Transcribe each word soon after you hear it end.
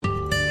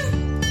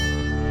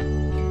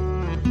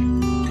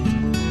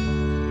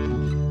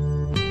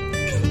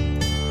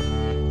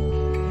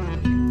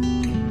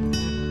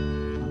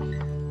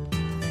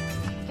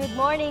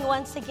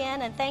once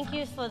again, and thank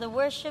you for the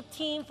worship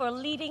team for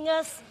leading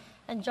us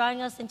and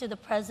drawing us into the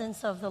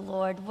presence of the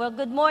Lord. Well,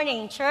 good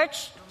morning,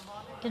 church.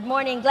 Good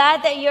morning.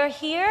 Glad that you're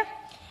here.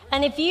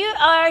 And if you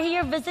are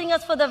here visiting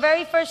us for the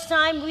very first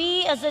time,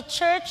 we as a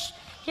church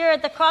here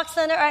at the Kroc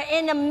Center are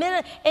in the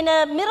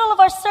middle of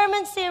our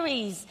sermon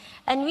series.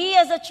 And we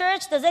as a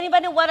church, does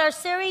anybody know what our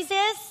series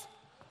is?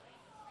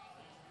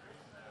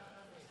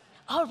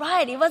 All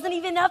right, it wasn't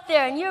even up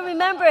there, and you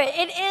remember it.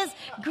 It is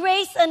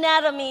Grace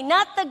Anatomy,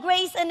 not the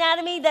Grace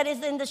Anatomy that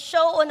is in the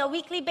show on a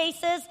weekly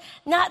basis,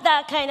 not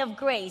that kind of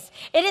grace.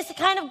 It is the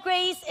kind of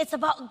grace, it's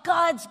about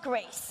God's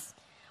grace.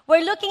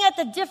 We're looking at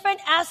the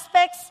different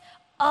aspects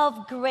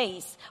of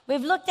grace.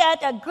 We've looked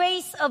at a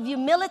grace of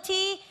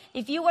humility.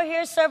 If you were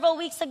here several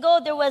weeks ago,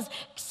 there was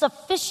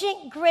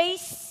sufficient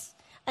grace,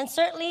 and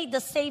certainly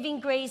the saving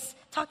grace.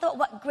 Talked about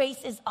what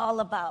grace is all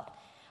about.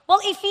 Well,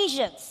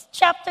 Ephesians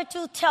chapter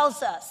 2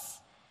 tells us,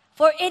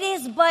 for it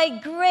is by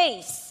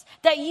grace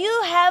that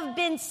you have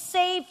been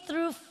saved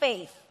through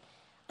faith.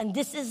 And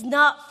this is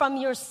not from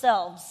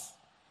yourselves.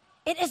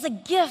 It is a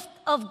gift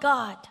of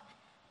God,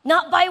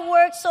 not by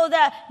works so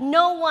that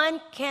no one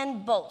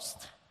can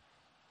boast.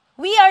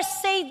 We are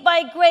saved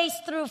by grace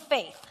through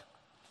faith.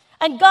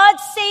 And God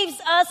saves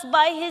us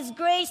by His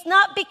grace,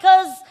 not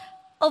because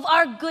of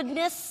our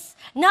goodness,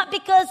 not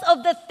because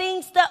of the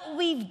things that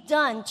we've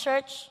done,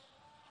 church.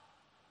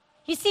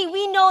 You see,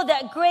 we know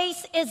that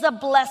grace is a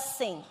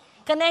blessing.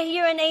 Can I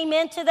hear an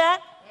amen to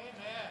that? Amen.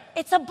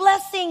 It's a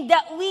blessing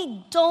that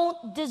we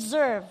don't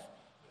deserve.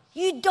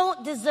 You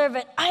don't deserve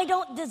it. I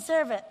don't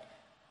deserve it.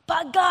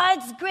 But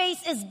God's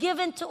grace is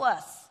given to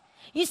us.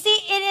 You see,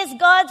 it is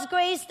God's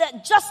grace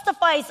that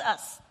justifies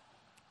us,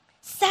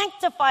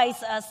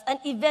 sanctifies us, and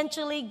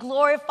eventually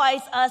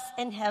glorifies us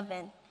in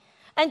heaven.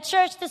 And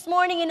church, this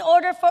morning, in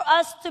order for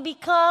us to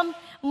become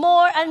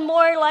more and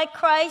more like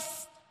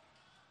Christ,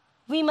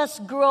 we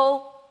must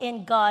grow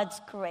in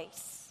God's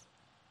grace.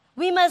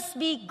 We must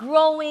be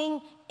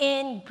growing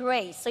in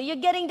grace. So you're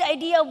getting the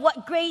idea of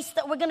what grace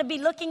that we're going to be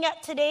looking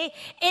at today.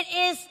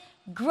 It is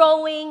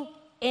growing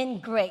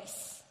in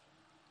grace.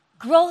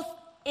 Growth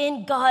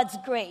in God's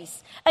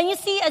grace. And you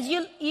see, as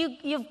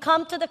you've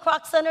come to the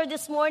Kroc Center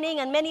this morning,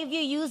 and many of you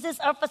use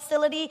our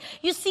facility,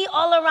 you see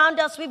all around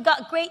us, we've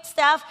got great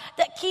staff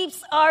that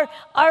keeps our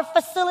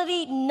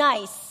facility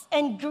nice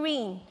and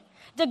green.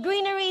 The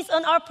greeneries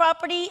on our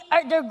property,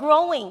 they're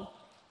growing.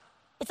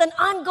 It's an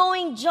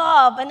ongoing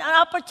job and an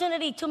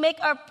opportunity to make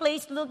our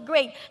place look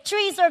great.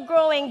 Trees are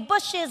growing,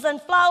 bushes and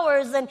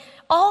flowers and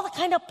all the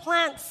kind of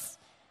plants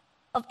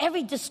of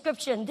every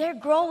description, they're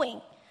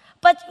growing.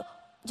 But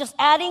just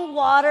adding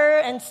water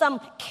and some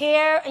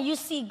care, and you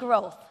see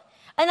growth.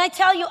 And I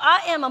tell you,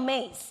 I am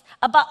amazed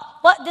about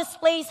what this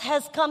place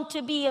has come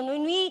to be. And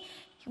when we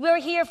were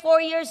here 4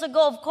 years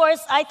ago, of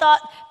course, I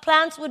thought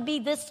plants would be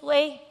this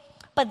way.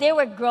 But they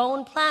were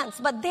grown plants.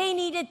 But they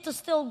needed to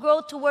still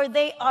grow to where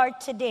they are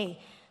today.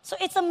 So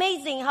it's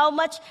amazing how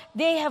much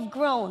they have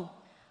grown.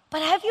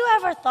 But have you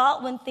ever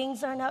thought when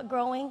things are not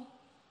growing?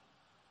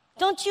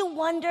 Don't you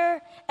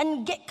wonder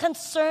and get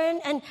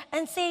concerned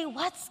and say,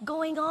 what's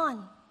going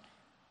on?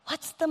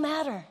 What's the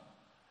matter?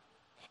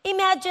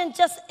 Imagine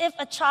just if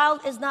a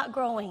child is not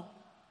growing.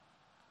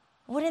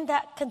 Wouldn't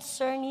that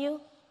concern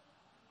you?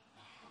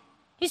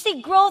 You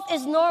see, growth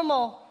is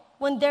normal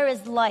when there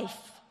is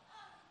life.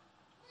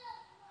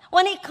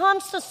 When it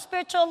comes to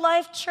spiritual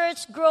life,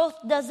 church, growth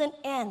doesn't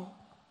end.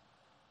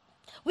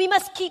 We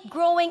must keep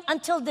growing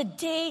until the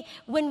day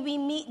when we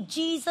meet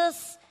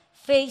Jesus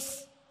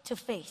face to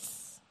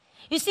face.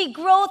 You see,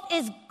 growth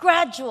is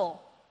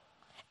gradual.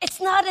 It's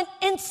not an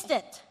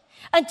instant.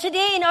 And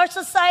today in our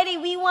society,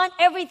 we want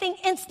everything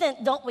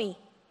instant, don't we?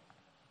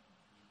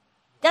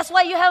 That's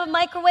why you have a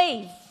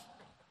microwave.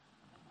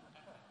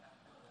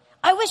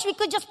 I wish we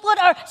could just put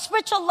our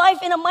spiritual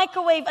life in a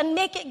microwave and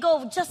make it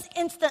go just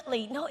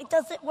instantly. No, it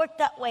doesn't work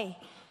that way.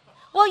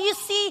 Well, you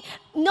see,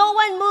 no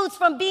one moves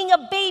from being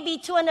a baby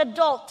to an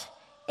adult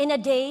in a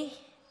day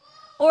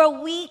or a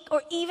week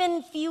or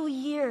even few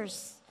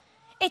years.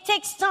 It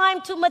takes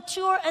time to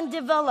mature and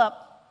develop.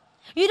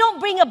 You don't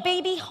bring a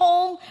baby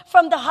home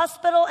from the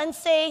hospital and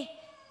say,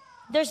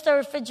 there's the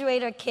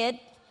refrigerator, kid,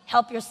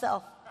 help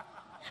yourself.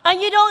 And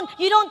you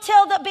don't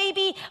tell the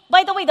baby,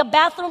 by the way, the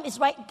bathroom is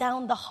right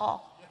down the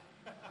hall,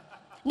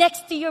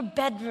 next to your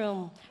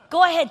bedroom.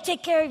 Go ahead,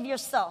 take care of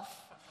yourself.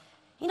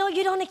 You know,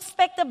 you don't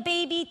expect a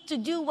baby to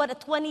do what a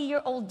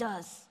 20-year-old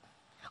does.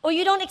 Or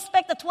you don't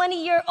expect a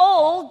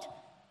 20-year-old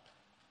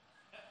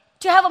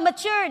to have a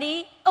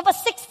maturity of a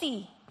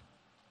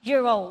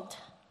 60-year-old.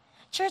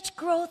 Church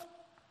growth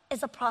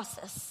is a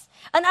process.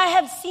 And I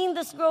have seen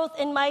this growth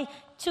in our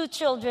two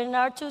children,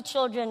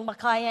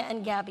 Micaiah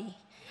and Gabby.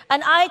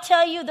 And I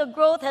tell you, the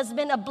growth has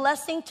been a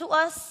blessing to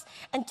us,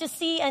 and to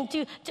see and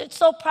to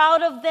so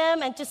proud of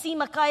them, and to see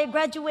Micaiah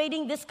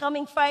graduating this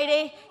coming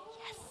Friday.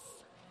 Yes.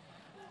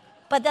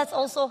 But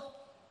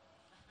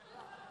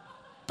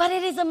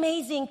it is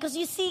amazing because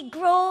you see,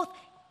 growth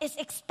is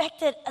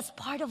expected as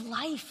part of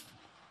life.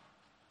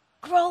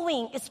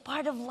 Growing is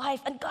part of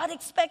life. And God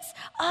expects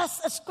us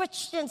as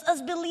Christians,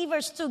 as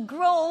believers, to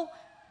grow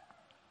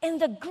in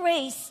the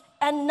grace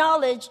and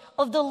knowledge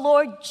of the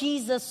Lord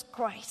Jesus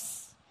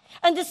Christ.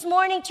 And this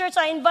morning, church,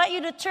 I invite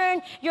you to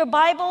turn your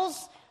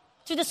Bibles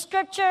to the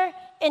scripture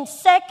in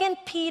 2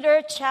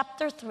 Peter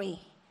chapter 3,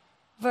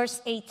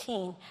 verse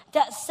 18,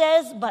 that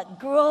says, "But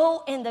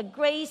grow in the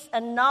grace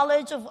and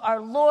knowledge of our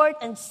Lord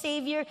and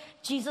Savior,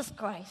 Jesus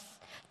Christ.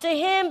 To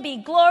him be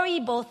glory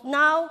both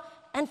now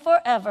and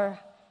forever."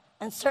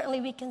 And certainly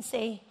we can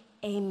say,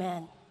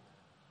 amen.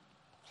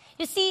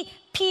 You see,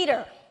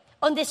 Peter,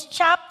 on this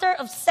chapter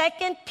of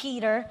 2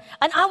 Peter,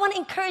 and I want to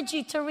encourage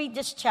you to read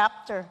this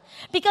chapter.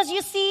 Because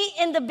you see,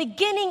 in the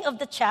beginning of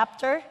the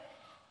chapter,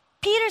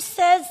 Peter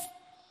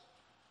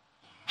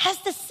has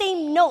the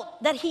same note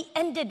that he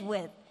ended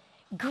with.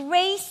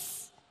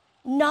 Grace,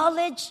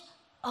 knowledge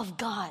of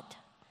God.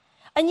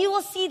 And you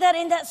will see that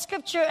in that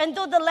scripture. And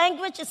though the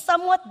language is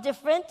somewhat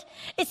different,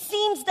 it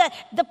seems that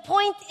the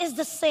point is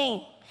the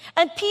same.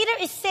 And Peter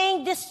is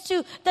saying this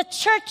to the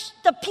church,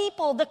 the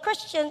people, the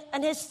Christian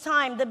and his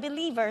time, the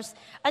believers,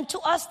 and to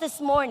us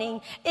this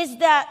morning, is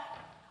that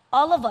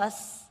all of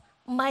us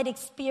might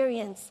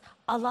experience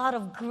a lot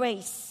of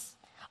grace,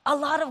 a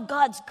lot of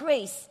God's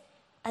grace,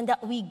 and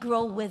that we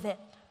grow with it.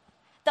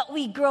 That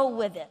we grow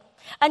with it.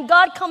 And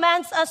God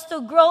commands us to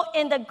grow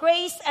in the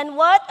grace and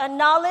what? A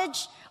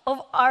knowledge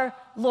of our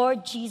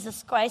Lord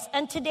Jesus Christ.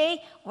 And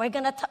today, we're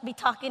going to be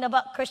talking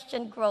about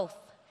Christian growth.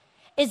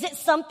 Is it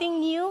something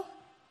new?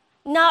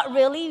 Not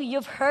really.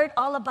 You've heard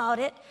all about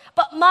it.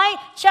 But my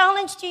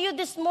challenge to you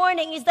this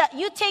morning is that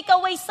you take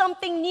away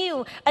something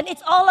new. And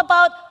it's all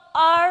about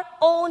our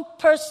own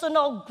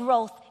personal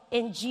growth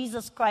in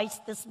Jesus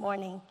Christ this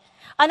morning.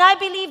 And I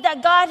believe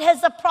that God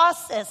has a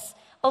process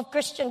of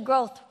Christian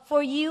growth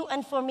for you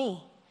and for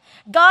me.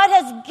 God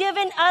has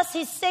given us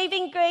his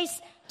saving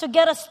grace to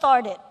get us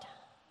started.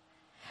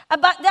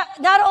 But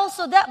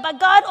but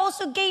God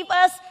also gave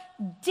us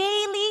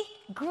daily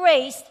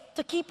grace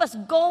to keep us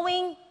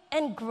going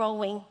and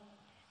growing.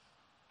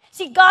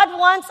 See, God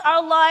wants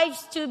our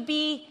lives to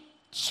be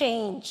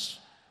changed.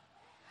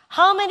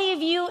 How many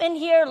of you in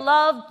here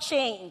love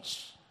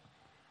change?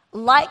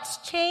 Likes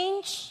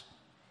change?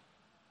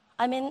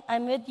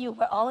 I'm with you.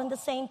 We're all in the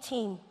same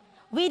team.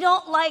 We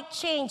don't like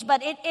change,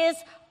 but it is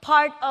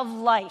part of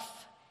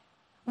life.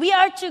 We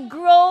are to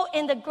grow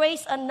in the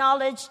grace and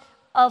knowledge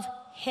of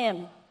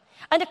him.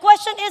 And the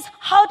question is,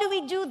 how do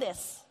we do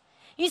this?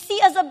 You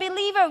see, as a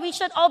believer, we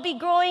should all be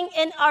growing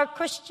in our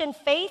Christian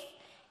faith,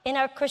 in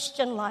our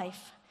Christian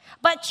life.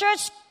 But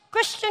church,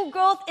 Christian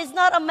growth is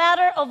not a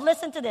matter of,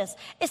 listen to this,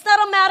 it's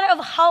not a matter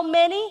of how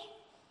many,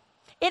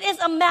 it is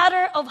a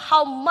matter of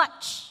how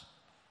much.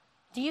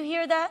 Do you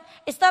hear that?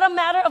 It's not a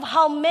matter of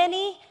how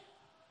many,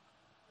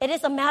 it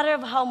is a matter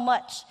of how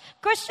much.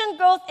 Christian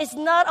growth is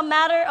not a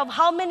matter of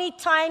how many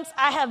times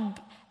I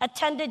have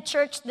attended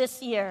church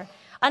this year.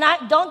 And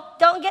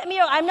don't get me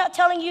wrong, I'm not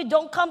telling you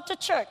don't come to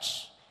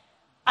church.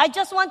 I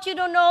just want you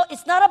to know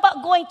it's not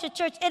about going to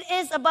church. It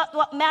is about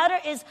what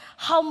matters is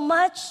how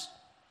much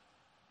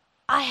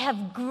I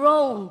have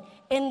grown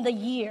in the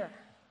year.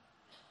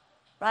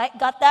 Right?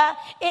 Got that?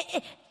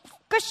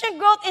 Christian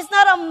growth is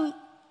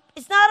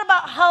it's not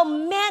about how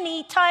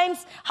many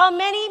times, how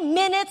many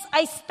minutes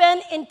I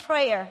spend in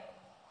prayer.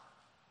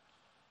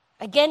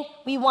 Again,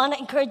 we want to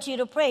encourage you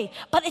to pray.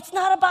 But it's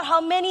not about how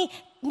many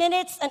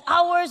minutes and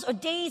hours or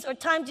days or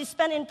times you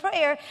spend in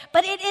prayer.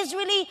 But it is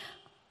really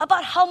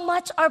about how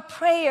much our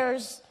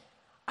prayers,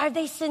 are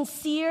they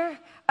sincere?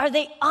 Are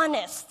they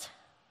honest?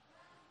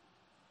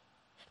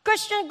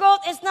 Christian growth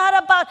is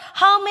not about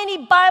how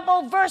many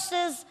Bible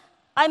verses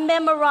I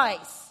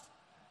memorize.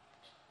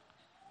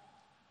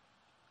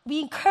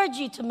 We encourage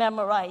you to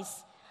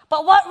memorize.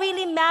 But what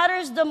really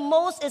matters the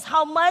most is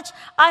how much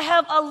I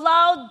have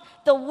allowed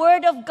the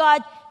Word of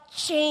God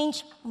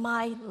change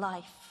my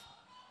life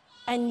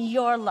and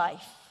your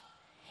life.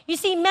 You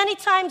see, many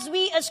times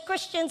we as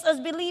Christians, as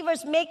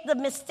believers, make the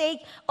mistake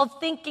of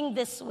thinking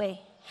this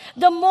way.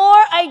 The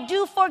more I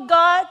do for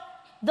God,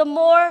 the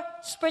more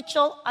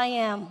spiritual I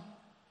am.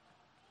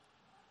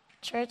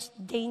 Church,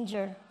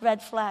 danger,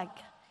 red flag.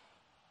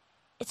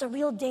 It's a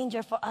real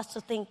danger for us to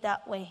think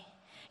that way.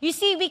 You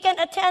see, we can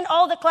attend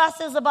all the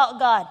classes about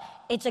God.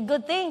 It's a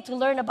good thing to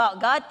learn about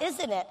God,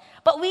 isn't it?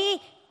 But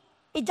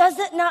it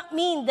doesn't not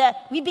mean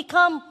that we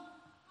become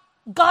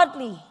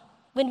godly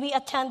when we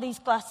attend these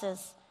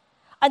classes.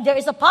 And there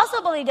is a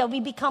possibility that we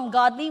become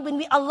godly when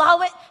we allow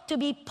it to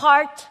be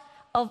part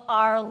of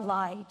our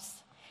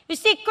lives. You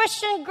see,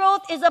 Christian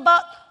growth is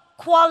about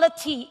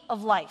quality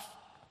of life.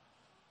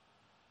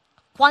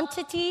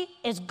 Quantity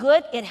is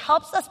good, it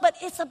helps us, but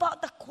it's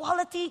about the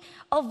quality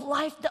of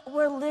life that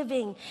we're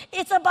living.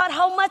 It's about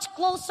how much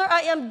closer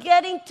I am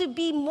getting to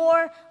be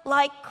more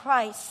like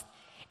Christ.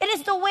 It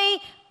is the way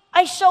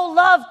I show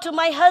love to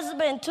my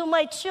husband, to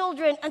my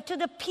children, and to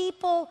the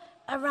people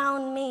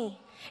around me.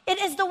 It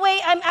is the way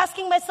I'm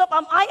asking myself,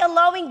 am I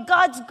allowing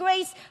God's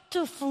grace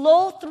to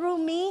flow through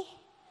me?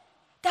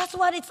 That's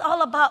what it's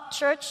all about,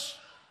 church.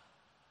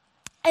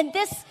 And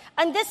this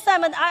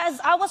time, and as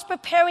I was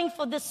preparing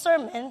for this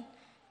sermon,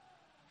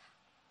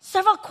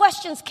 several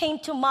questions came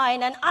to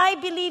mind, and I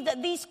believe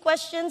that these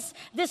questions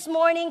this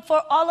morning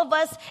for all of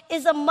us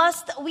is a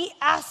must that we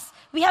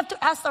have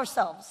to ask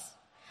ourselves.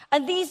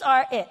 And these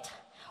are it.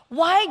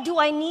 Why do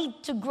I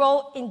need to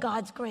grow in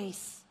God's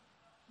grace?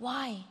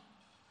 Why?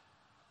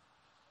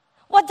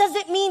 What does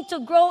it mean to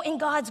grow in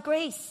God's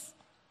grace?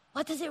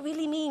 What does it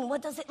really mean?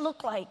 What does it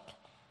look like?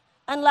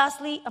 And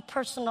lastly, a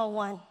personal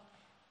one.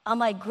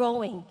 Am I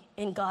growing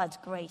in God's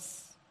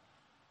grace?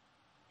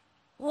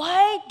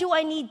 Why do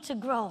I need to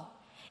grow?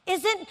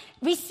 Isn't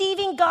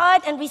receiving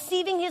God and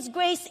receiving His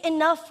grace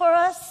enough for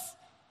us?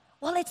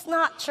 Well, it's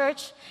not,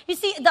 church. You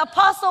see, the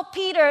Apostle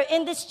Peter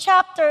in this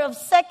chapter of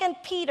 2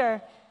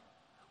 Peter,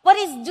 what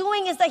he's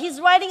doing is that he's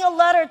writing a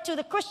letter to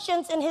the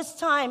Christians in his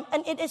time,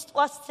 and it is to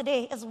us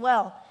today as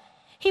well.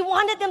 He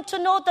wanted them to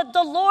know that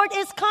the Lord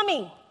is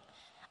coming.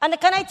 And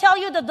can I tell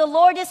you that the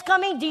Lord is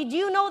coming? Did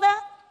you know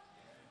that?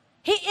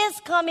 He is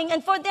coming,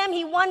 and for them,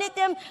 he wanted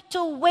them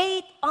to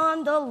wait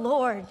on the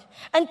Lord.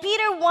 And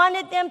Peter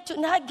wanted them to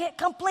not get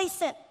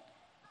complacent.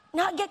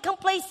 Not get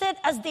complacent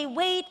as they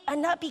wait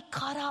and not be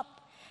caught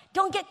up.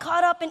 Don't get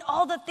caught up in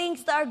all the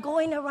things that are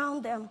going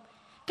around them.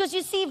 Because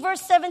you see,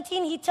 verse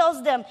 17, he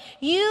tells them,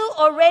 you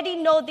already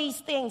know these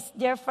things,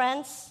 dear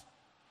friends.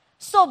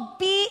 So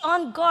be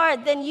on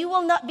guard, then you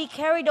will not be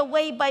carried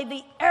away by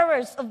the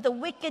errors of the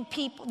wicked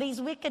people,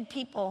 these wicked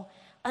people,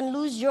 and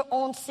lose your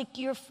own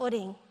secure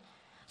footing.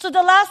 So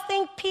the last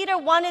thing Peter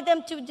wanted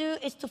them to do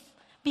is to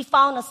be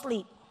found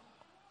asleep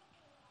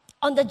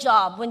on the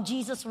job when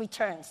Jesus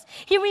returns.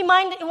 He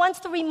wants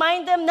to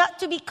remind them not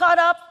to be caught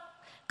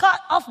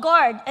off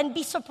guard and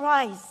be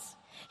surprised.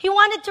 He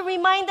wanted to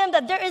remind them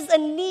that there is a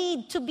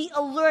need to be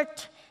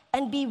alert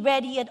and be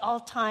ready at all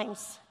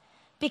times.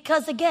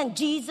 Because again,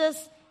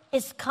 Jesus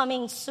is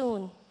coming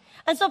soon.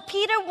 And so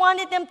Peter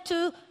wanted them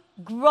to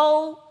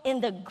grow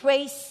in the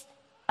grace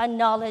and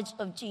knowledge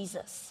of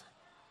Jesus.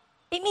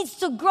 It means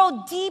to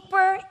grow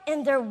deeper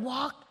in their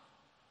walk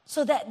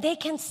so that they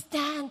can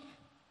stand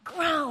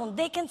ground.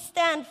 They can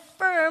stand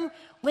firm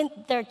with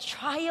their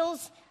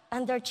trials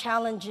and their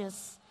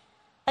challenges.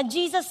 And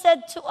Jesus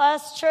said to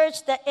us,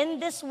 church, that in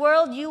this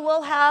world you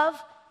will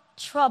have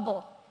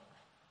trouble.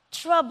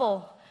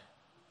 Trouble.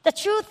 The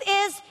truth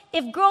is,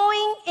 if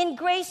growing in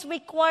grace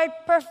required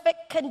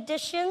perfect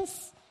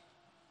conditions,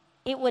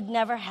 it would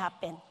never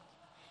happen.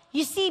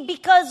 You see,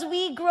 because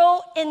we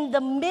grow in the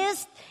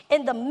midst,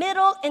 in the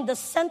middle, in the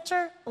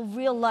center of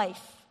real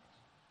life.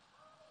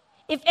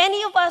 If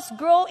any of us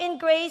grow in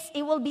grace,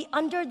 it will be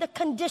under the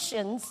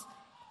conditions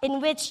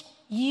in which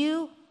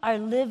you are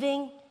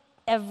living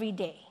every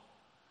day.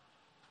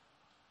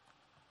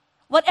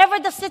 Whatever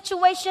the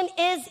situation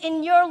is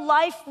in your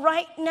life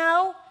right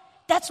now,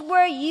 that's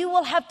where you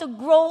will have to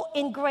grow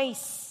in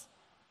grace.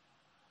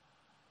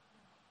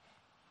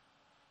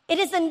 It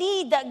is a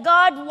need that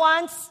God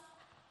wants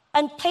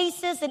and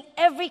places in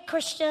every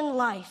Christian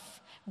life.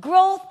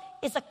 Growth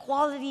is a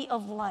quality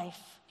of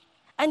life.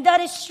 And that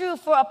is true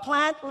for a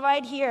plant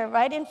right here,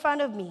 right in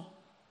front of me.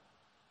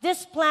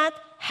 This plant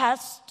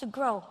has to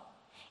grow.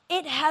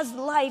 It has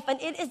life,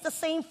 and it is the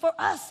same for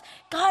us.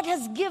 God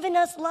has given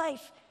us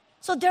life.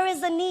 So there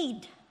is a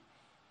need.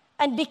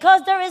 And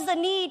because there is a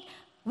need,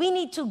 we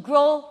need to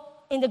grow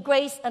in the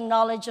grace and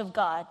knowledge of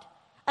God.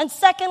 And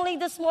secondly,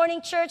 this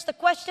morning, church, the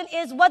question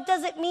is, what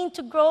does it mean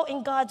to grow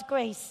in God's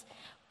grace?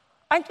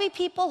 Aren't we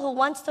people who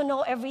wants to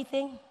know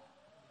everything?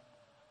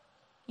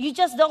 You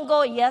just don't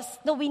go, yes.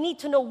 No, we need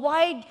to know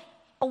why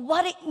or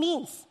what it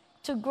means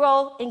to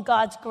grow in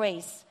God's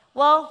grace.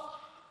 Well,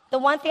 the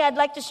one thing I'd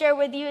like to share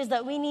with you is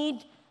that we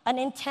need an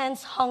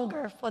intense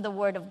hunger for the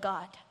Word of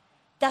God.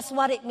 That's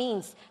what it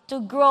means to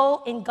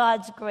grow in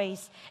God's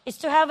grace. It's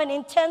to have an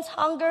intense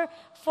hunger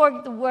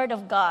for the Word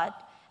of God.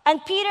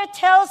 And Peter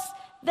tells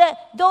the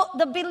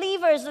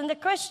believers and the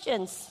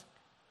Christians,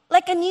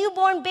 like a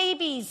newborn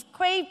babies,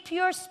 crave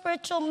pure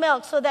spiritual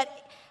milk so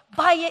that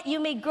by it you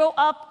may grow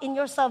up in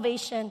your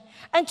salvation.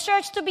 And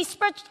church, to be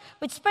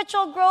with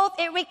spiritual growth,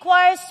 it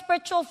requires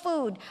spiritual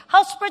food.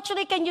 How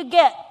spiritually can you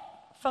get?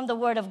 From the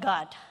Word of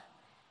God.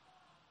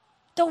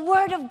 The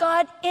Word of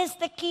God is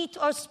the key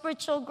to our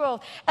spiritual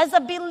growth. As a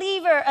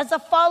believer, as a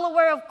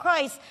follower of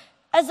Christ,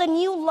 as a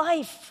new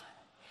life,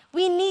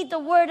 we need the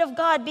Word of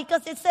God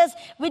because it says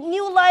with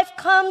new life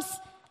comes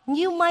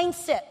new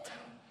mindset,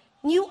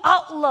 new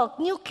outlook,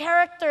 new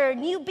character,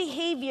 new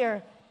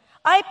behavior.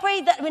 I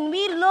pray that when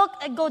we look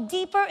and go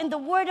deeper in the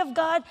Word of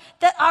God,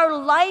 that our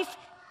life,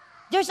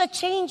 there's a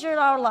change in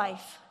our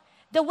life.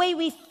 The way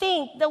we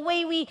think, the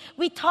way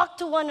we talk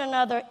to one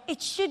another, it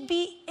should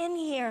be in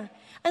here.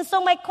 And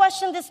so my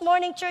question this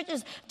morning, church,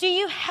 is do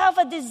you have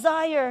a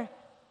desire,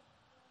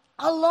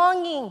 a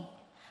longing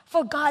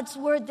for God's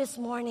Word this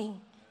morning?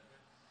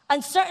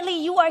 And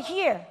certainly you are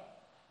here.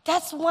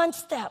 That's one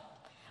step.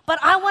 But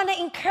I want to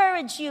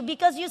encourage you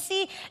because you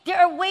see, there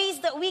are ways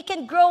that we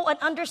can grow and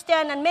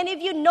understand. And many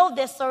of you know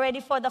this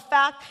already for the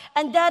fact.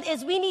 And that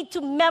is we need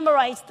to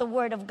memorize the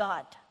Word of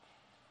God.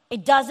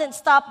 It doesn't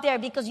stop there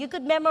because you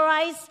could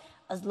memorize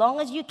as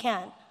long as you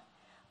can.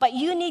 But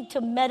you need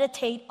to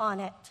meditate on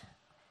it.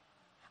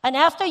 And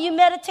after you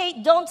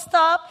meditate, don't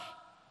stop.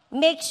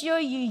 Make sure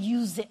you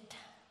use it.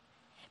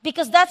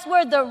 Because that's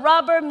where the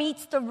rubber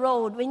meets the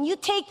road. When you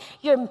take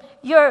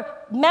your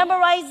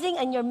memorizing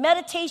and your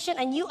meditation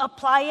and you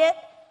apply it,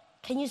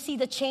 can you see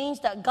the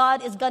change that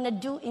God is going to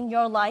do in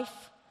your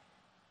life?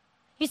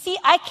 You see,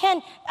 I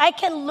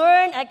can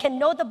learn, I can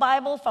know the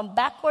Bible from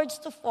backwards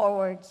to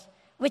forwards,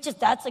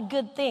 that's a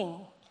good thing.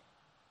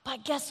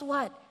 But guess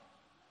what?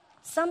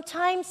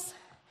 Sometimes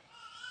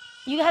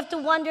you have to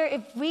wonder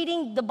if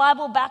reading the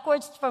Bible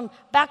from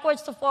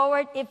backwards to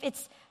forward, if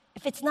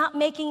it's not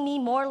making me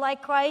more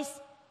like Christ,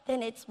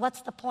 then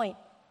what's the point?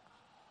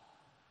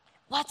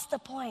 What's the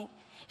point?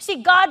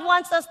 See, God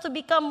wants us to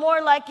become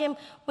more like Him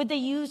with the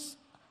use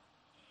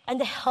and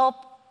the help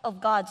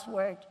of God's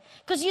Word.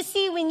 Because you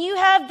see, when you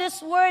have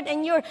this Word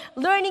and you're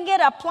learning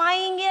it,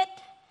 applying it,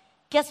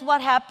 guess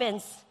what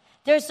happens?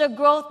 There's a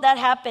growth that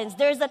happens.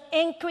 There's an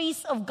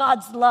increase of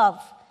God's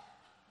love.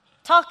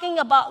 Talking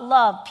about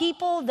love,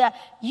 people that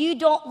you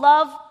don't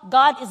love,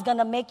 God is going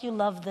to make you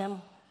love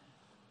them.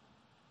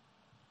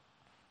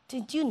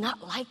 Did you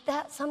not like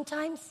that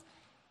sometimes?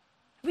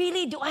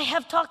 Really, do I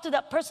have to talk to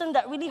that person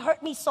that really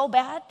hurt me so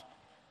bad?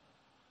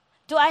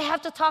 Do I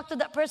have to talk to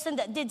that person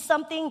that did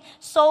something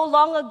so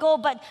long ago?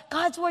 But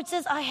God's Word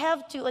says I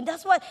have to. And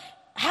that's what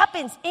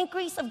happens,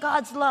 increase of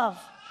God's love.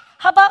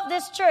 How about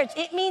this church?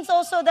 It means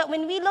also that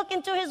when we look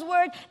into His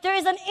Word, there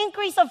is an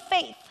increase of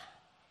faith.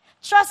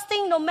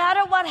 Trusting no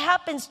matter what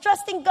happens,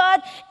 trusting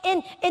God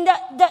in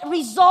that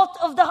result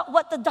of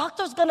what the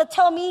doctor's going to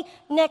tell me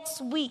next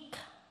week.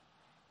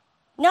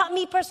 Not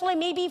me personally,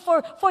 maybe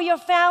for your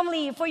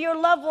family, for your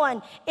loved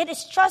one. It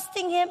is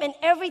trusting Him in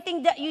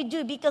everything that you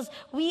do, because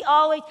we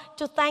always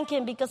to thank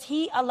Him because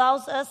He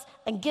allows us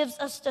and gives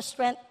us the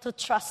strength to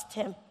trust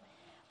Him.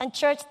 And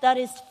church, that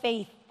is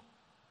faith.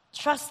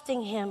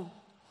 Trusting Him.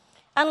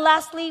 And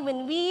lastly,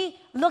 when we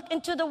look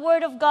into the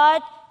Word of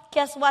God,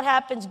 guess what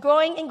happens?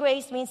 Growing in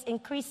grace means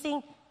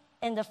increasing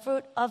in the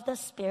fruit of the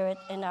Spirit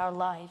in our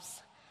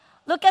lives.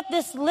 Look at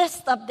this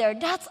list up there.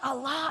 That's a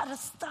lot of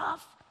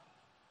stuff.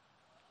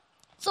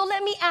 So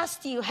let me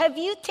ask you, have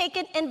you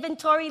taken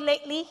inventory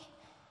lately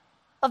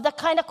of the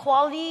kind of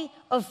quality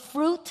of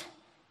fruit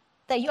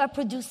that you are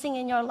producing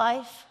in your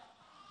life?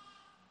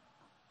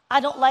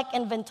 I don't like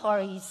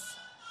inventories.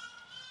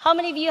 How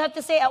many of you have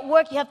to say at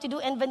work you have to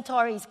do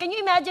inventories? Can you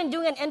imagine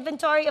doing an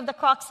inventory of the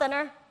Kroc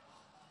Center?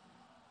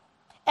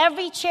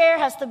 Every chair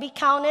has to be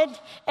counted.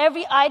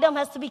 Every item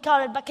has to be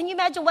counted. But can you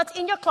imagine what's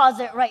in your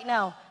closet right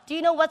now? Do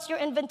you know what's your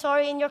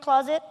inventory in your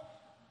closet?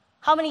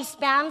 How many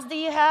Spams do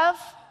you have?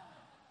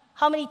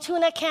 How many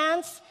tuna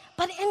cans?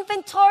 But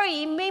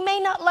inventory, we may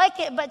not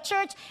like it, but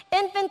church,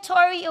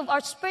 inventory of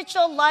our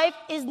spiritual life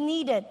is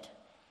needed.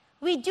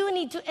 We do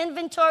need to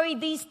inventory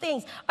these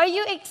things. Are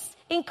you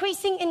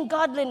increasing in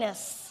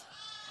godliness?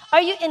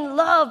 Are you in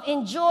love,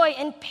 in joy,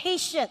 in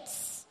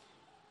patience?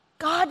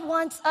 God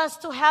wants us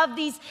to have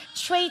these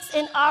traits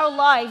in our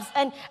lives,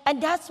 and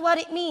that's what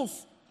it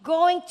means,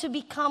 growing to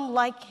become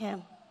like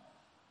Him.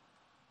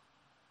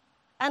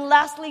 And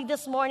lastly,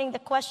 this morning, the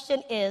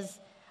question is,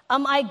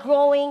 am I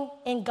growing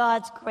in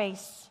God's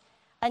grace?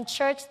 And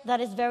church,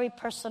 that is very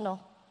personal.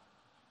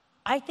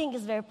 I think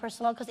it's very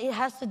personal because it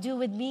has to do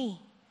with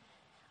me.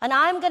 And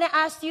I'm going to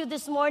ask you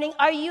this morning,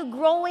 are you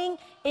growing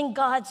in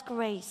God's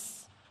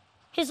grace?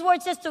 His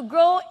word says to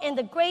grow in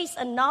the grace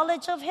and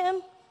knowledge of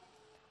Him.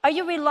 Are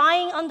you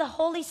relying on the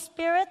Holy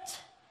Spirit?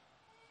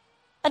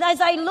 And as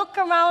I look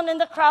around in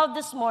the crowd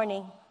this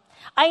morning,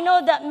 I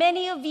know that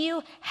many of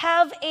you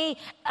have a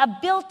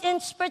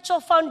built-in spiritual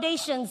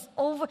foundations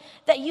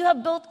that you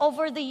have built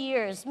over the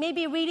years.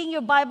 Maybe reading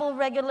your Bible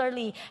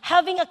regularly,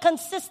 having a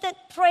consistent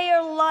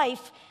prayer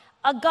life,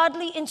 a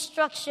godly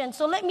instruction.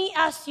 So let me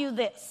ask you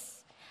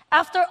this.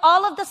 After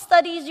all of the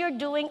studies you're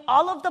doing,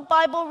 all of the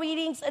Bible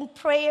readings and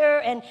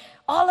prayer and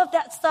all of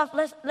that stuff,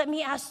 let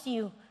me ask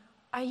you,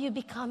 are you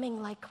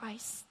becoming like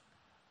Christ?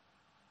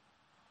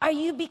 Are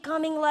you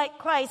becoming like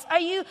Christ? Are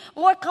you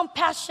more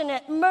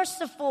compassionate,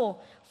 merciful,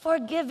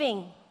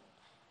 forgiving?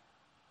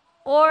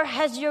 Or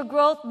has your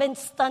growth been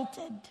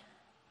stunted?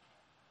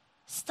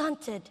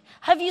 Stunted.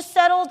 Have you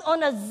settled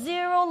on a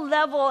zero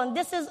level and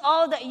this is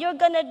all that you're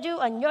going to do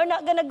and you're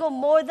not going to go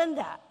more than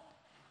that?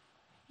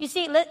 You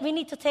see, we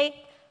need to take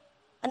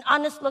an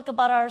honest look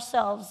about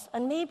ourselves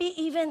and maybe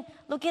even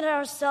looking at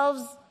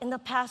ourselves in the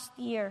past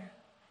year.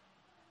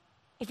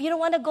 If you don't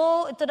want to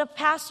go to the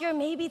past year,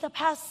 maybe the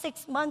past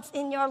 6 months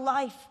in your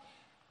life.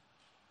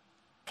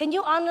 Can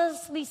you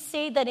honestly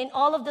say that in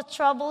all of the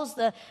troubles,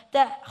 the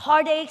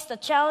heartaches, the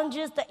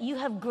challenges, that you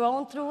have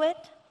grown through it?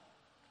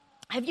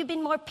 Have you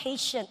been more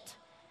patient?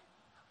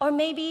 Or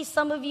maybe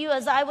some of you,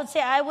 as I would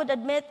say, I would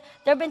admit,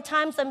 there have been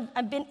times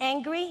I've been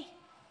angry,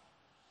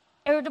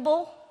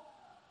 irritable,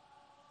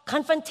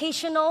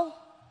 confrontational,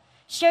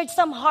 shared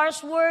some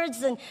harsh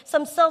words and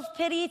some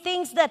self-pity,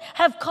 things that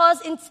have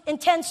caused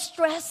intense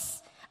stress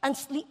and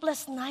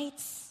sleepless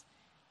nights.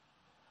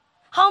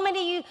 How many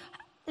of you,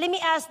 let me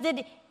ask,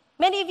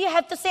 Many of you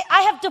have to say,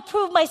 I have to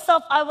prove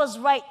myself I was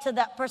right to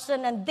that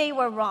person and they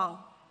were wrong.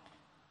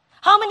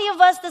 How many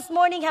of us this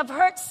morning have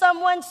hurt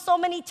someone so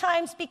many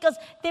times because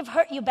they've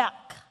hurt you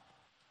back?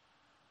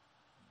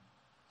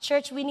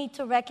 Church, we need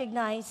to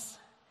recognize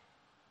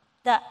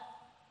that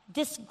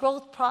this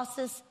growth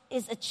process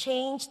is a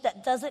change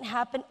that doesn't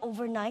happen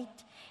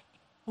overnight,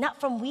 not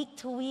from week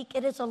to week.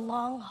 It is a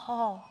long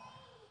haul.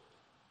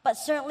 But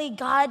certainly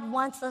God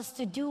wants us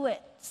to do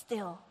it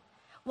still.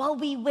 While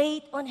we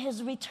wait on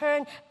His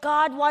return,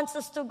 God wants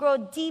us to grow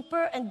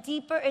deeper and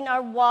deeper in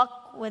our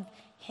walk with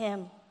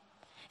Him.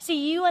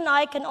 See, you and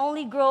I can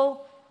only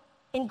grow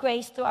in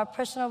grace through our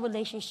personal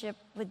relationship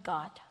with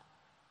God.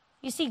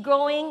 You see,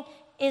 growing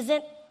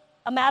isn't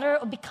a matter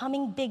of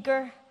becoming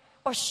bigger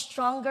or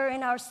stronger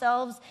in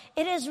ourselves.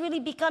 It is really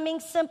becoming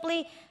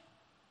simply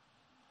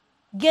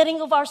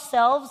getting of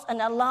ourselves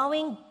and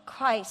allowing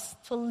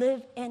Christ to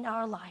live in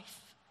our life.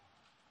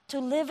 To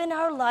live in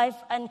our life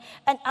and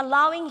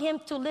allowing Him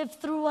to live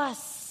through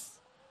us.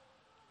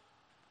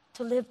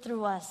 To live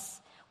through us.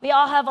 We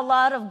all have a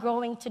lot of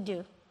growing to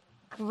do.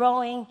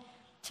 Growing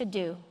to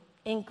do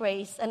in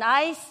grace. And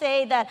I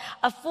say that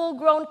a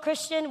full-grown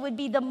Christian would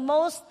be the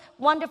most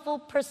wonderful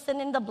person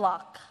in the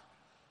block.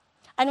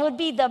 And would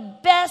be the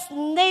best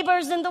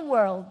neighbors in the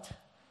world.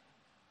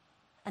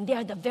 And they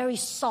are the very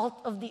salt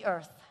of the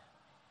earth.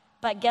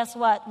 But guess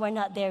what? We're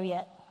not there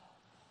yet.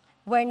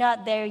 We're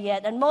not there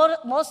yet. And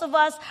most of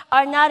us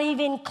are not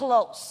even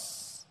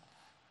close.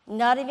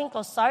 Not even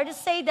close. Sorry to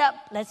say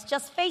that. Let's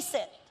just face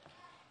it.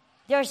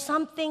 There are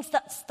some things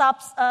that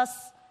stops us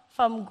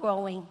from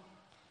growing.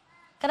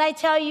 Can I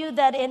tell you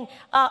that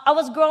I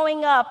was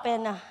growing up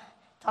and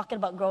talking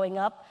about growing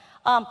up.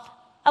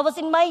 I was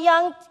in my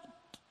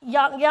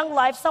young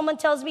life. Someone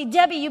tells me,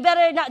 Debbie, you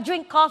better not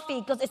drink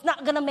coffee because it's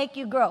not going to make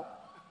you grow.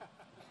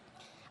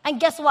 And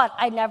guess what?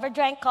 I never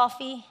drank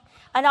coffee.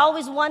 And I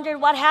always wondered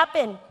what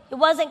happened. It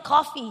wasn't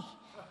coffee.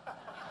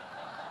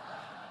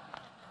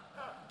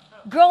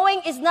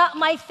 Growing is not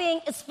my thing.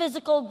 It's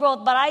physical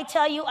growth. But I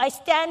tell you, I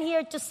stand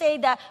here to say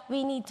that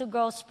we need to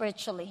grow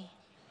spiritually.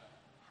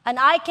 And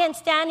I can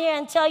stand here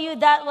and tell you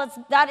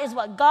that is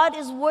what God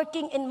is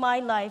working in my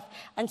life.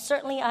 And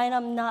certainly I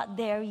am not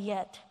there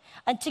yet.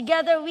 And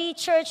together we,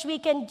 church, we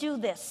can do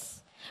this.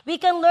 We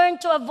can learn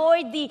to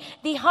avoid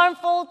the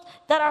harmful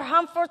that are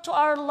harmful to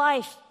our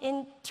life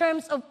in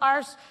terms of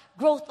our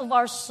growth of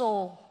our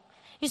soul.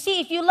 You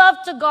see, if you love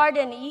to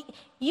garden,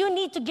 you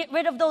need to get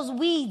rid of those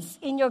weeds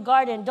in your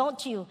garden,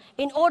 don't you?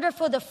 In order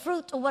for the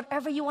fruit or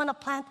whatever you want to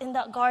plant in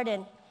that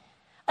garden.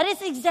 And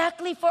it's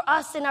exactly for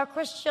us in our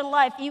Christian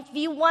life. If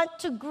you want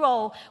to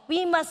grow,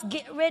 we must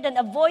get rid and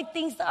avoid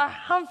things that are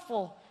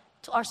harmful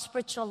to our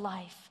spiritual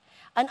life.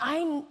 And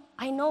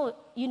I know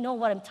you know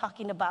what I'm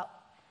talking about.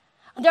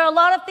 And there are a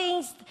lot of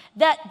things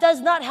that does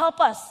not help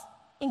us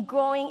in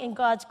growing in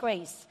God's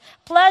grace.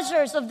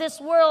 Pleasures of this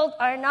world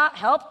are not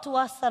help to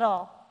us at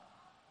all.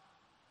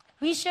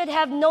 We should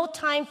have no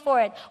time for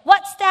it.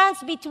 What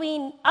stands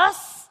between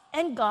us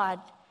and God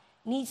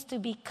needs to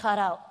be cut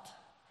out.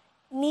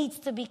 Needs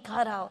to be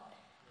cut out.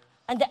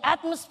 And the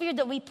atmosphere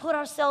that we put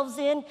ourselves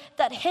in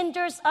that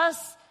hinders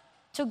us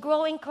to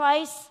grow in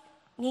Christ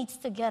needs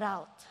to get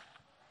out.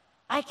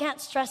 I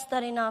can't stress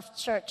that enough,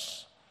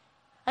 church.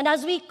 And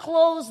as we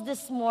close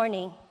this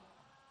morning,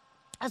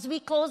 I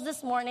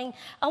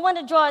want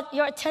to draw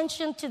your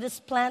attention to this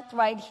plant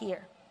right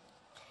here.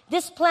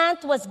 This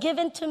plant was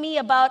given to me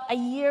about a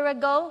year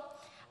ago.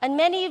 And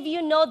many of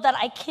you know that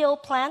I kill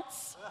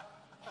plants.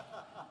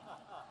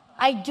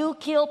 I do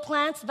kill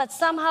plants, but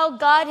somehow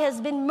God has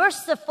been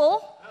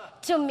merciful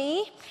to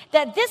me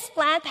that this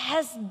plant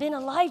has been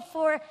alive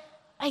for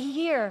a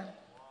year.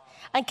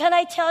 And can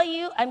I tell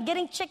you, I'm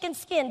getting chicken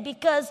skin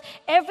because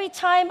every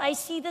time I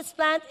see this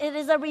plant, it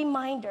is a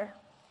reminder.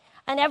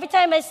 And every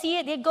time I see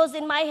it, it goes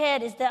in my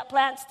head, is that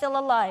plant still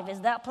alive?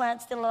 Is that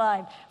plant still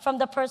alive? From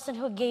the person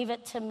who gave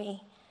it to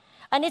me.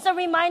 And it's a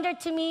reminder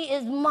to me,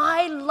 is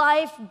my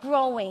life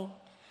growing?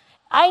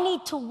 I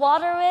need to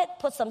water it,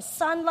 put some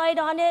sunlight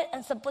on it,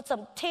 and put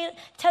some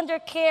tender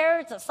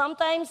care. So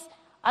sometimes,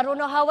 I don't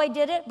know how I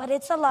did it, but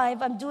it's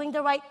alive. I'm doing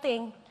the right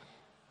thing.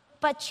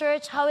 But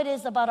church, how it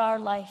is about our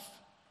life.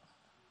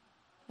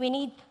 We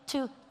need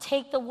to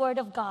take the word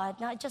of God,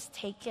 not just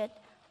take it,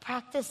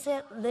 practice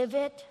it, live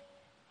it,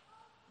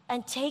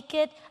 and take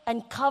it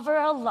and cover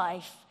our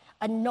life,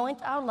 anoint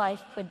our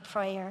life with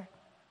prayer.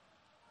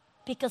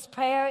 Because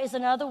prayer is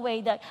another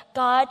way that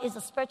God is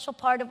a spiritual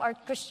part of our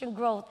Christian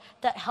growth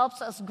that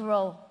helps us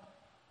grow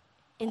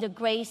in the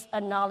grace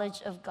and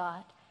knowledge of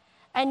God.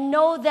 And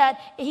know that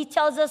He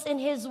tells us in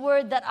His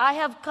word that I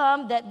have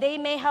come that they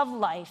may have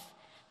life,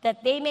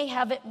 that they may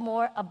have it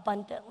more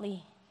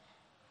abundantly.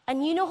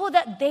 And you know who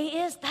that they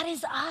is? That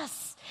is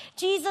us.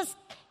 Jesus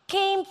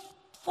came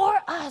for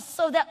us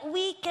so that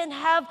we can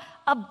have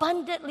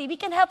abundantly. We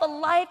can have a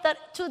life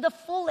that to the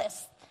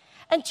fullest.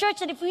 And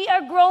church, and if we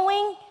are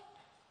growing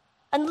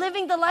and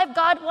living the life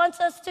God wants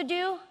us to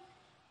do,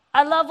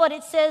 I love what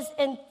it says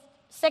in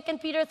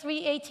 2 Peter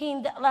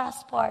 3:18, that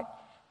last part.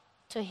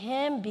 To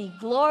Him be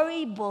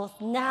glory both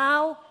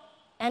now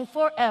and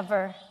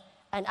forever.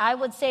 And I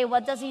would say,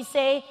 what does he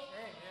say?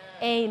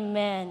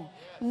 Amen.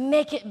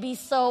 Make it be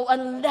so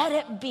and let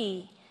it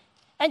be.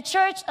 And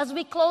church, as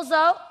we close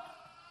out,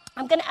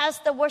 I'm going to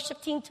ask the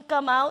worship team to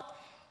come out.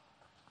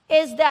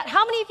 Is that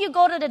how many of you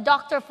go to the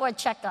doctor for a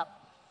checkup?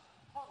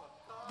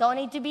 Don't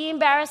need to be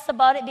embarrassed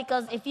about it,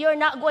 because if you're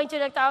not going to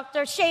the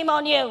doctor, shame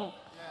on you.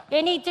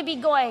 You need to be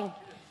going.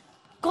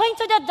 Going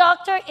to the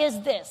doctor is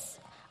this.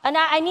 And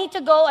I need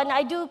to go, and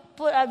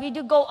we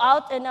do go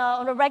out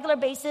on a regular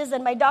basis,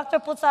 and my doctor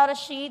puts out a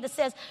sheet that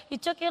says, you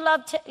took your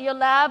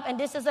lab, and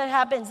this is what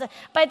happens.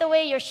 By the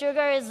way, your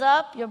sugar is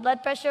up, your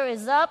blood pressure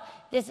is up,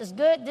 this is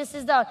good, this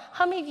is down.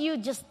 How many of you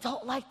just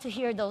don't like to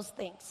hear those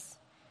things?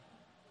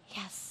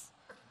 Yes.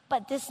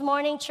 But this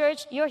morning,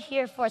 church, you're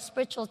here for a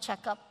spiritual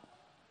checkup.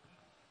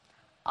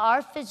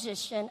 Our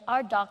physician,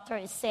 our doctor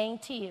is saying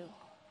to you,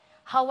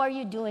 how are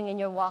you doing in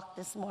your walk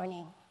this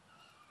morning?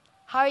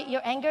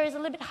 Your anger is a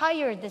little bit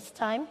higher this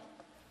time.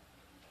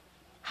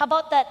 How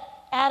about that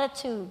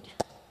attitude?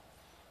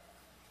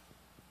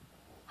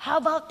 How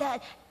about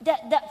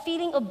that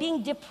feeling of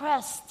being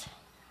depressed?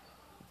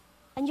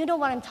 And you know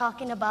what I'm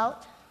talking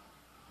about?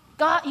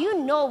 God, you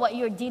know what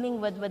you're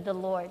dealing with the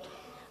Lord.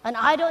 And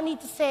I don't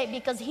need to say it,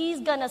 because He's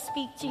going to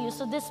speak to you.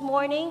 So this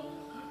morning,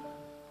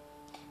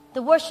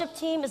 the worship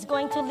team is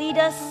going to lead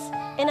us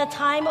in a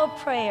time of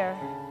prayer.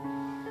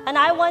 And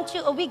I want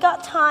you, we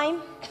got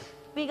time,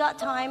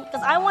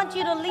 because I want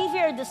you to leave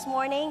here this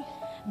morning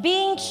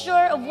being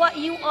sure of what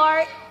you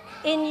are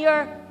in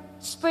your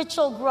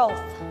spiritual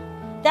growth.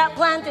 That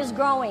plant is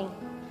growing,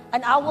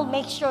 and I will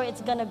make sure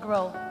it's going to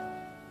grow.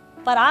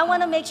 But I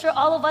want to make sure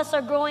all of us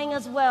are growing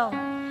as well.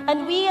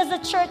 And we as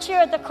a church here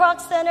at the Kroc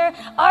Center,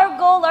 our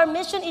goal, our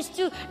mission is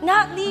to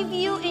not leave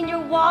you in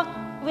your walk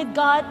with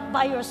God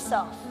by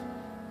yourself.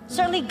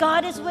 Certainly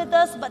God is with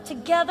us, but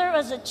together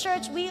as a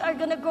church, we are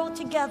going to grow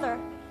together.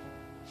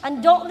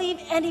 And don't leave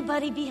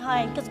anybody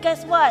behind, because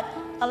guess what?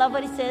 I love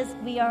what he says,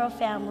 we are a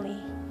family.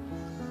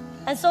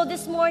 And so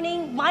this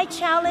morning, my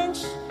challenge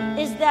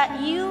is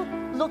that you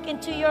look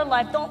into your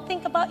life. Don't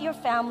think about your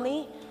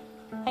family.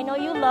 I know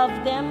you love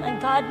them,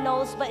 and God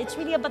knows, but it's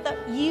really about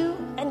you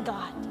and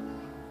God.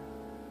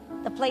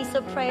 The place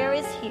of prayer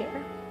is here.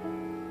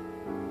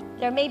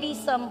 There may be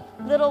some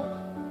little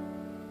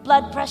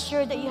blood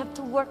pressure that you have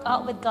to work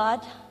out with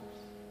God.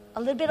 A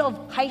little bit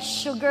of high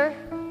sugar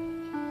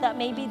that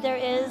maybe there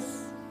is.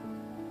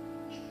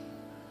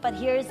 But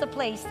here is a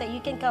place that you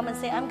can come and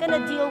say, I'm going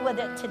to deal with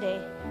it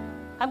today.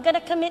 I'm going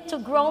to commit to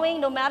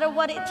growing no matter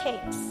what it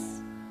takes.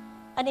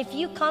 And if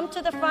you come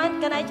to the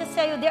front, can I just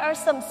tell you, there are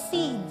some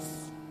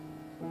seeds,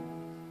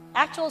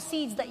 actual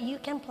seeds that you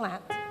can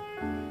plant.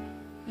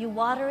 You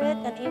water it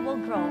and it will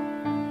grow.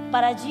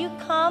 But as you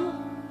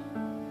come,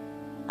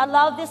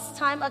 allow this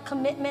time a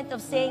commitment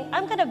of saying,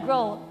 I'm going to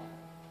grow.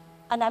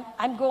 And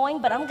I'm growing,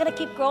 but I'm going to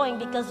keep growing,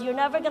 because you're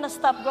never going to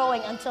stop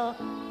growing until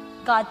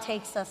God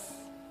takes us.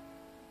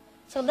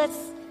 So let's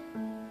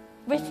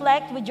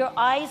reflect with your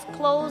eyes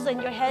closed and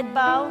your head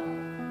bowed.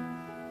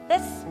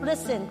 Let's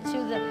listen to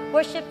the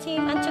worship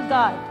team and to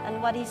God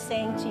and what He's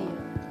saying to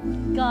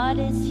you. God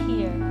is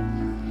here.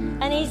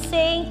 And He's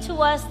saying to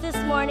us this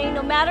morning,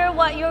 no matter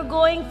what you're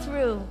going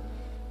through,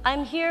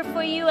 I'm here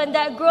for you. And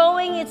that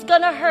growing, it's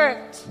going to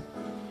hurt.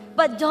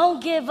 But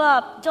don't give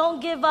up.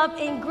 Don't give up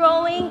in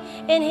growing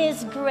in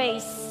His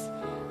grace.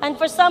 And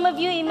for some of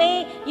you, you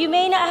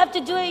may not have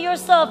to do it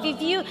yourself.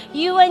 If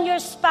you and your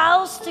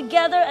spouse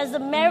together as a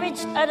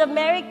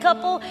married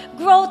couple,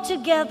 grow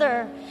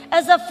together.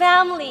 As a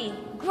family,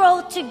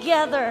 grow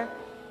together.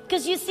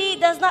 Because you see,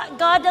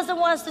 God doesn't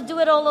want us to do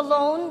it all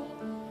alone,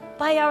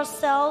 by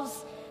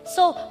ourselves.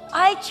 So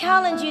I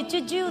challenge you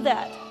to do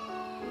that.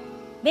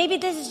 Maybe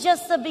this is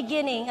just the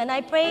beginning, and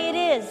I pray it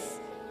is.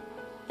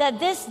 That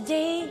this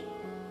day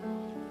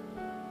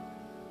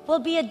will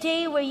be a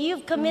day where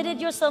you've committed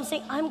yourself,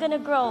 saying, I'm going to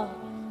grow.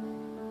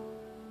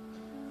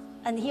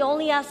 And He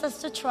only asks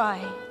us to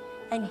try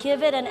and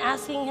give it, and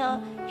asking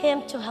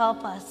Him to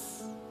help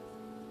us.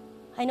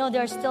 I know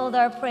they're still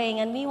there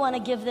praying, and we want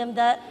to give them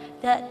that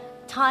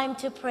time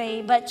to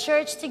pray. But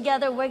church,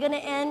 together, we're going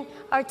to end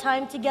our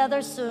time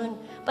together soon.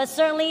 But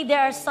certainly there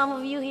are some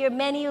of you here,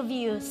 many of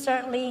you,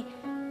 certainly,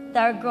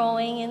 that are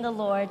growing in the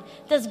Lord.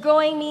 Does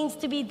growing means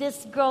to be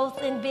this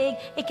growth and big?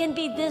 It can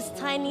be this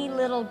tiny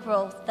little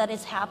growth that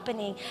is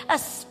happening, a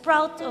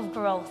sprout of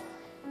growth.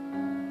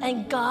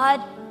 And God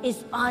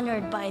is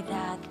honored by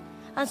that.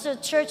 And so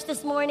church,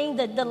 this morning,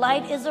 the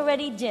light is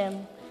already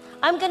dim.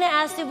 I'm going to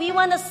ask you, we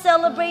want to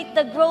celebrate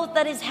the growth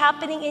that is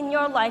happening in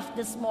your life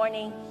this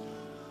morning.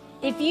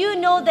 If you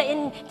know that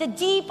in the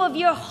deep of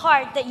your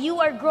heart that you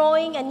are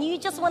growing, and you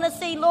just want to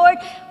say, Lord,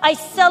 I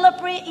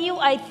celebrate you.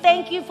 I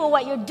thank you for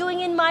what you're doing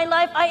in my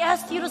life. I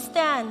ask you to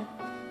stand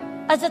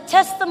as a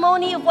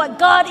testimony of what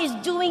God is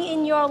doing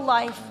in your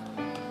life.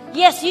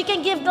 Yes, you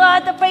can give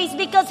God the praise,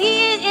 because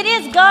it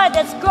is God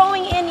that's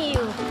growing in you,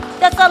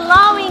 that's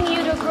allowing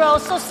you to grow.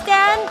 So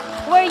stand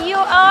where you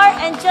are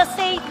and just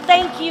say,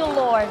 thank you,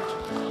 Lord.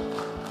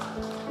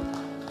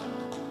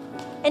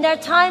 In our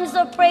times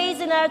of praise,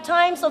 in our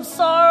times of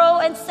sorrow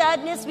and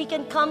sadness, we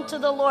can come to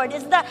the Lord.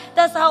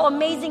 That's how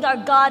amazing our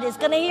God is.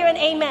 Can I hear an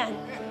amen?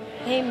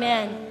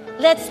 Amen.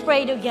 Let's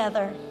pray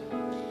together.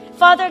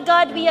 Father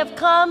God, we have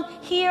come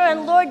here,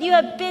 and Lord, you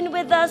have been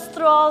with us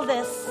through all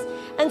this.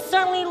 And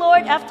certainly,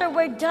 Lord, after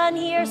we're done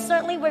here,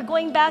 certainly we're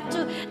going back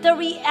to the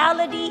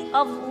reality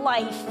of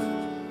life.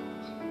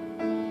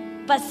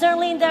 But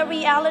certainly in that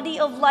reality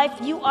of life,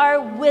 you are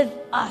with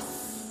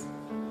us.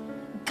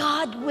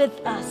 God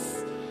with us.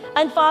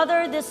 And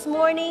Father, this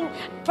morning,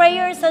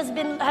 prayers have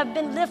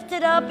been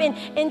lifted up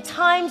in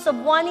times of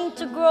wanting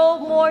to grow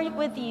more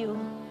with you.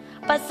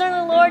 But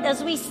certainly, Lord,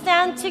 as we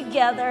stand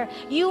together,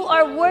 you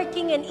are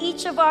working in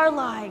each of our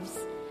lives.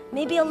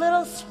 Maybe a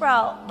little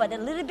sprout, but a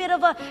little bit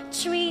of a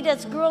tree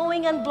that's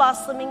growing and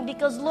blossoming,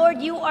 because,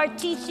 Lord, you are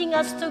teaching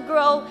us to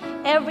grow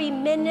every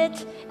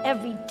minute,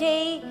 every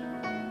day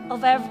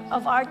of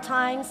our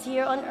times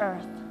here on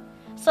earth.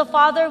 So,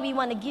 Father, we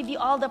want to give you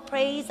all the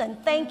praise and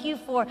thank you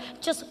for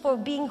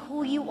being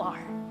who you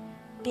are,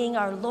 being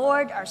our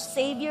Lord, our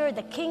Savior,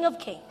 the King of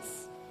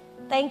Kings.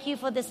 Thank you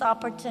for this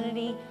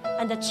opportunity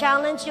and the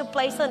challenge you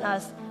place on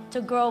us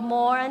to grow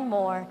more and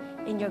more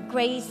in your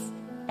grace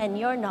and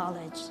your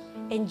knowledge.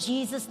 In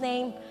Jesus'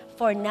 name,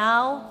 for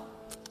now,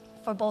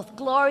 for both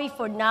glory,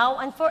 for now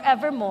and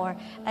forevermore.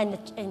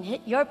 And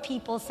your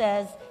people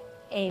says,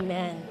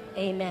 amen.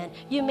 Amen.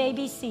 You may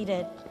be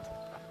seated.